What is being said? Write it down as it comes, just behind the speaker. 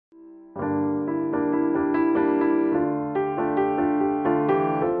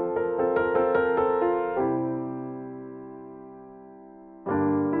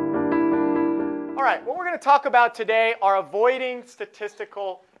right, what we're going to talk about today are avoiding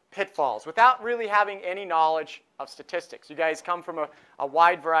statistical pitfalls without really having any knowledge of statistics. You guys come from a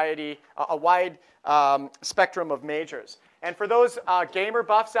wide variety, a wide spectrum of majors. And for those gamer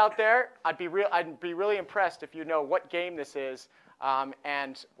buffs out there, I'd be really impressed if you know what game this is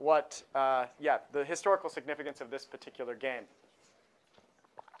and what, the historical significance of this particular game.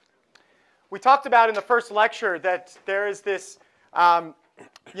 We talked about in the first lecture that there is this,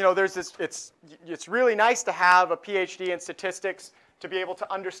 it's really nice to have a PhD in statistics to be able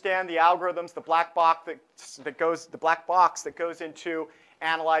to understand the algorithms, the black box that goes into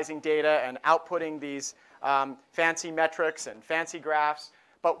analyzing data and outputting these fancy metrics and fancy graphs.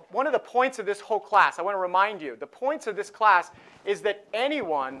 But one of the points of this whole class, I want to remind you, the points of this class is that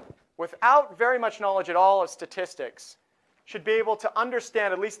anyone without very much knowledge at all of statistics should be able to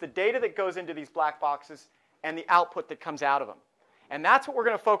understand at least the data that goes into these black boxes and the output that comes out of them. And that's what we're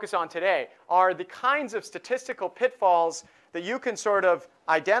going to focus on today, are the kinds of statistical pitfalls that you can sort of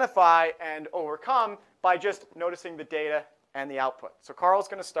identify and overcome by just noticing the data and the output. So Carl's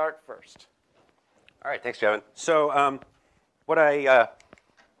going to start first. All right, thanks, Jevin. So what I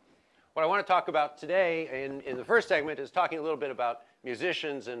want to talk about today in the first segment is talking a little bit about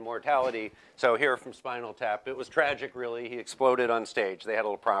musicians and mortality. So here from Spinal Tap, it was tragic, really. He exploded on stage. They had a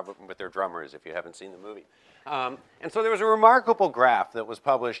little problem with their drummers, if you haven't seen the movie. And so there was a remarkable graph that was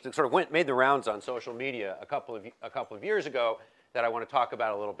published that sort of made the rounds on social media a couple of years ago that I want to talk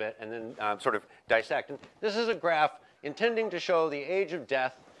about a little bit and then sort of dissect. And this is a graph intending to show the age of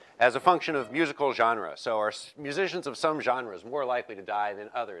death as a function of musical genre. So are musicians of some genres more likely to die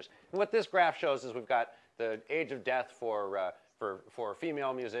than others? And what this graph shows is we've got the age of death for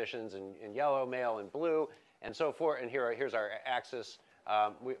female musicians in yellow, male in blue, and so forth. And here's our axis.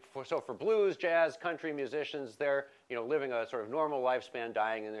 So for blues, jazz, country musicians, they're living a sort of normal lifespan,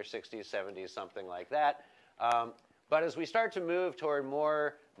 dying in their 60s, 70s, something like that. But as we start to move toward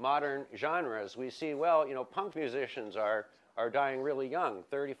more modern genres, we see, well, punk musicians are dying really young,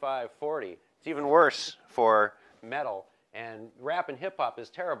 35, 40. It's even worse for metal. And rap and hip hop is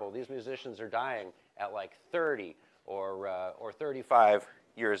terrible. These musicians are dying at like 30 or 35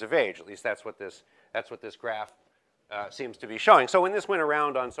 years of age. At least that's what this graph seems to be showing. So when this went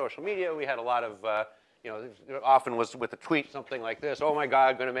around on social media, we had a lot of, often was with a tweet something like this: "Oh my God,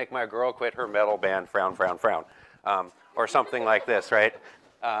 I'm going to make my girl quit her metal band, frown, frown, frown," or something like this, right?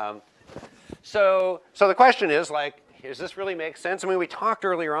 So the question is, like, does this really make sense? I mean, we talked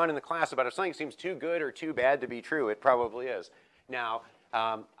earlier on in the class about if something seems too good or too bad to be true, it probably is. Now,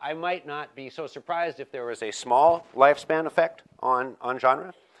 I might not be so surprised if there was a small lifespan effect on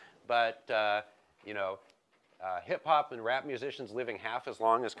genre, but hip-hop and rap musicians living half as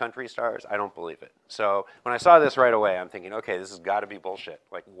long as country stars, I don't believe it. So when I saw this right away, I'm thinking, okay, this has got to be bullshit.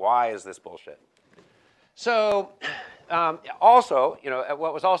 Like, why is this bullshit? So also,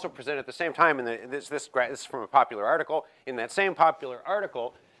 what was also presented at the same time, and this is from a popular article. In that same popular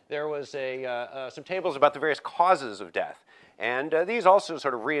article, there was some tables about the various causes of death. And these also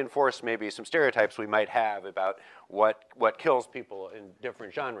sort of reinforce maybe some stereotypes we might have about what kills people in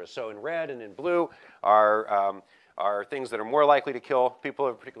different genres. So in red and in blue are things that are more likely to kill people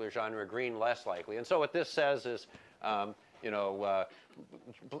of a particular genre, green less likely. And so what this says is,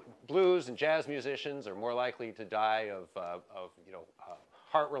 blues and jazz musicians are more likely to die of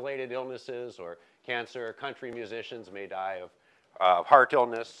heart-related illnesses or cancer. Country musicians may die of heart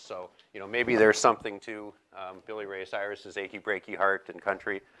illness. So maybe there's something to Billy Ray Cyrus's "Achy Breaky Heart" in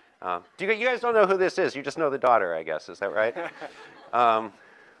country. You guys don't know who this is? You just know the daughter, I guess. Is that right?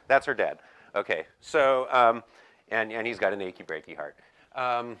 That's her dad. Okay. So and he's got an achy breaky heart.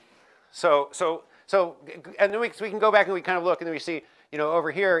 And then we can go back and we kind of look and then we see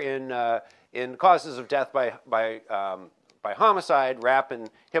over here in causes of death by homicide, rap and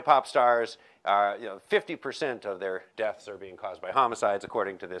hip hop stars. 50% of their deaths are being caused by homicides,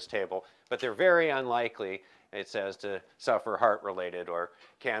 according to this table, but they're very unlikely, it says, to suffer heart-related or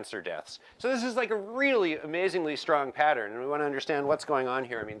cancer deaths. So this is like a really amazingly strong pattern, and we want to understand what's going on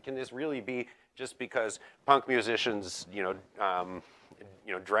here. I mean, can this really be just because punk musicians,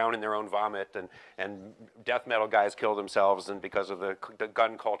 drown in their own vomit, and death metal guys kill themselves, and because of the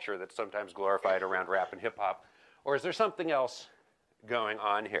gun culture that's sometimes glorified around rap and hip hop, or is there something else going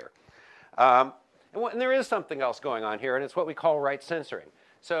on here? And there is something else going on here, and it's what we call right censoring.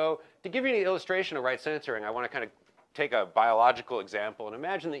 So to give you an illustration of right censoring, I want to kind of take a biological example and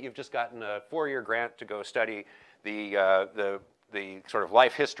imagine that you've just gotten a 4-year grant to go study the sort of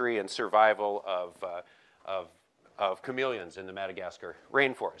life history and survival of chameleons in the Madagascar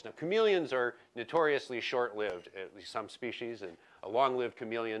rainforest. Now, chameleons are notoriously short-lived, at least some species, and A long-lived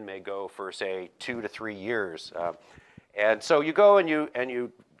chameleon may go for, say, 2 to 3 years. And so you go and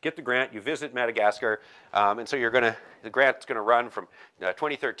you get the grant, you visit Madagascar, and so the grant's going to run from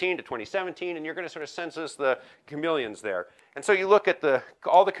 2013 to 2017, and you're going to sort of census the chameleons there. And so you look at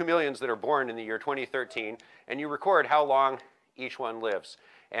all the chameleons that are born in the year 2013, and you record how long each one lives.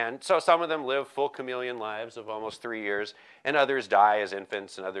 And so some of them live full chameleon lives of almost 3 years, and others die as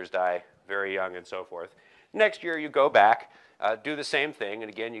infants, and others die very young, and so forth. Next year, you go back, do the same thing,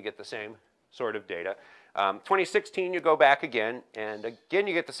 and again, you get the same sort of data. 2016, you go back again, and again,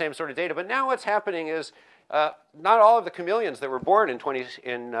 you get the same sort of data. But now what's happening is not all of the chameleons that were born in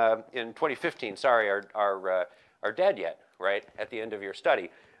 2015, are dead yet, right, at the end of your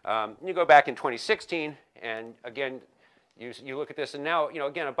study. You go back in 2016, and again, you look at this, and now,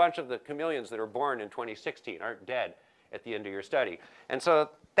 again, a bunch of the chameleons that are born in 2016 aren't dead at the end of your study. And so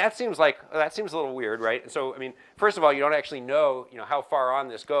that seems a little weird, right? And so, I mean, first of all, you don't actually know, how far on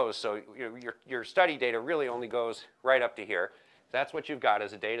this goes. So your study data really only goes right up to here. That's what you've got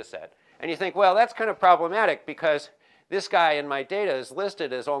as a data set. And you think, well, that's kind of problematic because this guy in my data is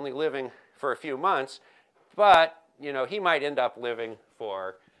listed as only living for a few months, but, he might end up living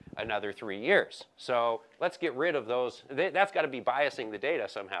for another 3 years. So let's get rid of those. That's got to be biasing the data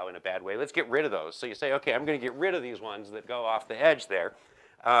somehow in a bad way. Let's get rid of those. So you say, okay, I'm going to get rid of these ones that go off the edge there.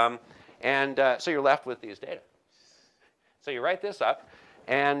 So you're left with these data. So you write this up,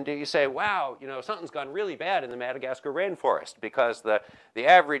 and you say, wow, something's gone really bad in the Madagascar rainforest because the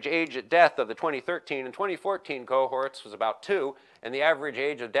average age at death of the 2013 and 2014 cohorts was about 2, and the average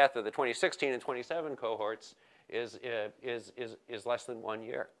age of death of the 2016 and 27 cohorts is less than 1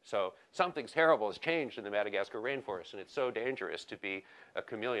 year. So something terrible has changed in the Madagascar rainforest, and it's so dangerous to be a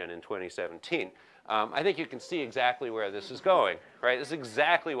chameleon in 2017. I think you can see exactly where this is going, right? This is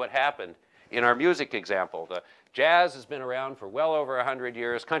exactly what happened in our music example. The jazz has been around for well over 100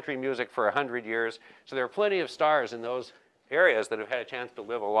 years, country music for 100 years. So there are plenty of stars in those areas that have had a chance to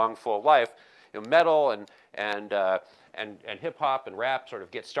live a long, full life. Metal and hip hop and rap sort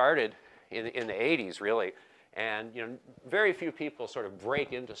of get started in the 80s, really. And very few people sort of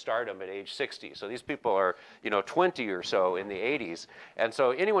break into stardom at age 60. So these people are 20 or so in the 80s. And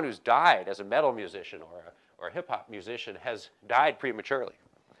so anyone who's died as a metal musician or a hip hop musician has died prematurely.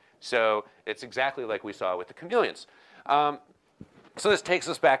 So it's exactly like we saw with the chameleons. So this takes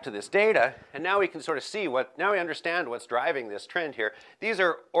us back to this data, and now we can sort of see now we understand what's driving this trend here. These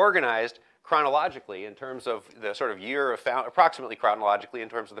are organized chronologically in terms of the sort of year of approximately chronologically in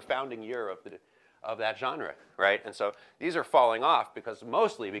terms of the founding year of that genre, right? And so these are falling off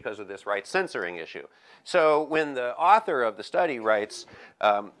mostly because of this right-censoring issue. So when the author of the study writes,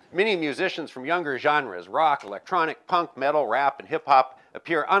 many musicians from younger genres, rock, electronic, punk, metal, rap, and hip-hop,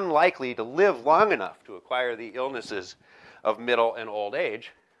 appear unlikely to live long enough to acquire the illnesses of middle and old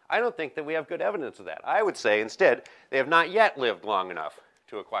age, I don't think that we have good evidence of that. I would say, instead, they have not yet lived long enough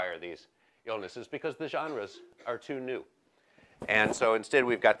to acquire these illnesses because the genres are too new. And so instead,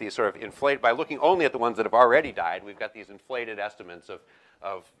 we've got these sort of inflated, by looking only at the ones that have already died, we've got these inflated estimates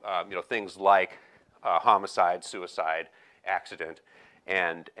of things like homicide, suicide, accident,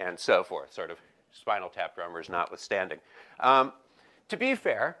 and so forth, sort of Spinal Tap drummers notwithstanding. To be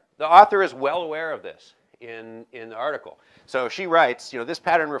fair, the author is well aware of this in the article. So she writes, this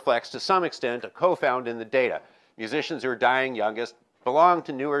pattern reflects to some extent a co-found in the data. Musicians who are dying youngest belong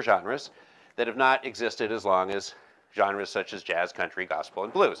to newer genres that have not existed as long as genres such as jazz, country, gospel,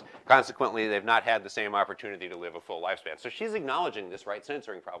 and blues. Consequently, they've not had the same opportunity to live a full lifespan. So she's acknowledging this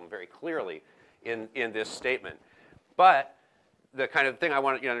right-censoring problem very clearly in this statement. But the kind of thing I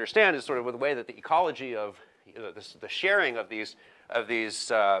want you to understand is sort of the way that the ecology of the sharing of these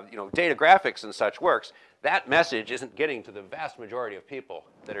data graphics and such works. That message isn't getting to the vast majority of people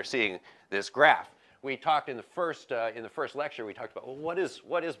that are seeing this graph. We talked in the first lecture, we talked about, well,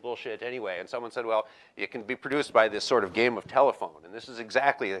 what is bullshit anyway? And someone said, well, it can be produced by this sort of game of telephone. And this is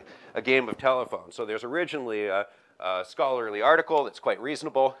exactly a game of telephone. So there's originally a scholarly article that's quite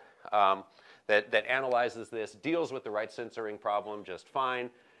reasonable that analyzes this, deals with the right-censoring problem just fine,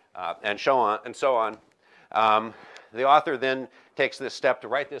 and so on. The author then takes this step to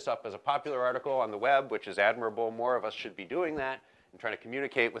write this up as a popular article on the web, which is admirable. More of us should be doing that and trying to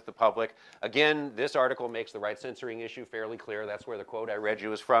communicate with the public. Again, this article makes the right-censoring issue fairly clear. That's where the quote I read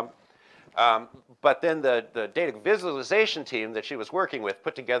you is from. But then the data visualization team that she was working with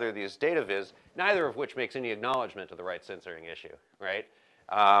put together these data viz, neither of which makes any acknowledgement of the right-censoring issue, right?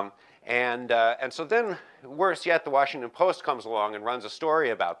 And so then, worse yet, the Washington Post comes along and runs a story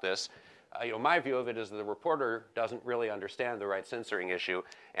about this. My view of it is that the reporter doesn't really understand the right-censoring issue,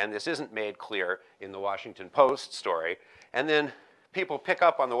 and this isn't made clear in the Washington Post story. And then people pick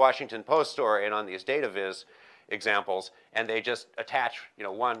up on the Washington Post story and on these data viz examples, and they just attach,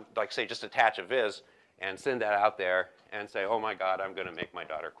 one, like say, just attach a viz and send that out there and say, oh my God, I'm going to make my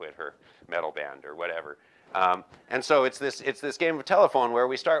daughter quit her metal band or whatever. And so it's this game of telephone where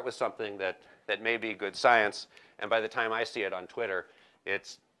we start with something that may be good science, and by the time I see it on Twitter,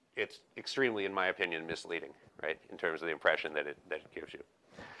 it's extremely, in my opinion, misleading, right, in terms of the impression that it gives you.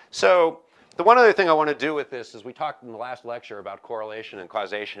 So the one other thing I want to do with this is we talked in the last lecture about correlation and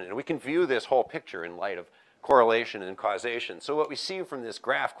causation, and we can view this whole picture in light of correlation and causation. So what we see from this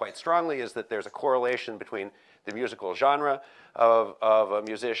graph quite strongly is that there's a correlation between the musical genre of a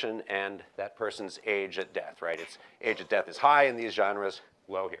musician and that person's age at death, right? Its age at death is high in these genres,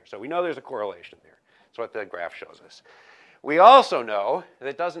 low here. So we know there's a correlation there. That's what the graph shows us. We also know that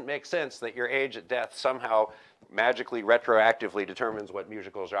it doesn't make sense that your age at death somehow magically retroactively determines what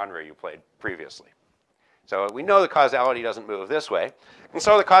musical genre you played previously. So we know the causality doesn't move this way, and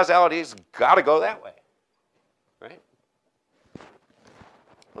so the causality's got to go that way, right?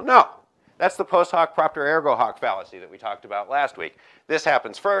 Well, no. That's the post hoc propter ergo hoc fallacy that we talked about last week. This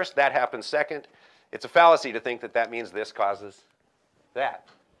happens first, that happens second. It's a fallacy to think that that means this causes that,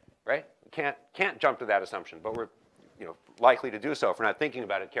 right? We can't jump to that assumption, but we're likely to do so if we're not thinking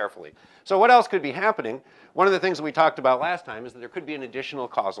about it carefully. So what else could be happening? One of the things that we talked about last time is that there could be an additional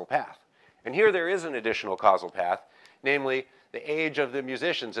causal path. And here there is an additional causal path, namely the age of the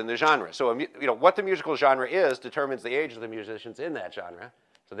musicians in the genre. So what the musical genre is determines the age of the musicians in that genre.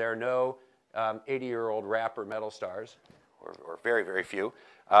 So there are no 80-year-old rap or metal stars, or very, very few.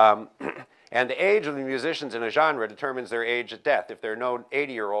 And the age of the musicians in a genre determines their age at death. If there are no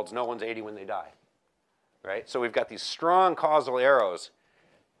 80-year-olds, no one's 80 when they die, right? So we've got these strong causal arrows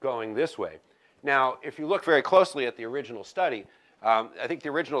going this way. Now, if you look very closely at the original study, I think the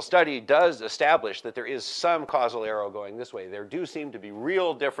original study does establish that there is some causal arrow going this way. There do seem to be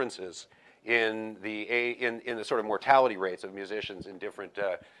real differences in the sort of mortality rates of musicians in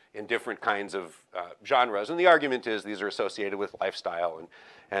different kinds of genres. And the argument is these are associated with lifestyle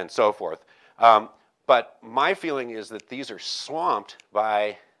and so forth. But my feeling is that these are swamped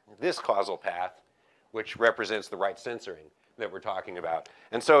by this causal path, which represents the right censoring that we're talking about.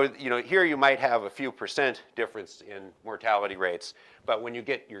 And so here you might have a few % difference in mortality rates, but when you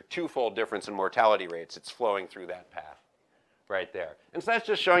get your twofold difference in mortality rates, it's flowing through that path right there. And so that's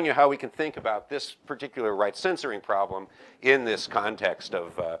just showing you how we can think about this particular right censoring problem in this context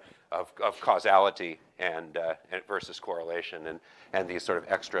of causality and versus correlation and these sort of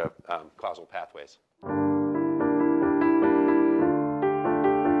extra causal pathways.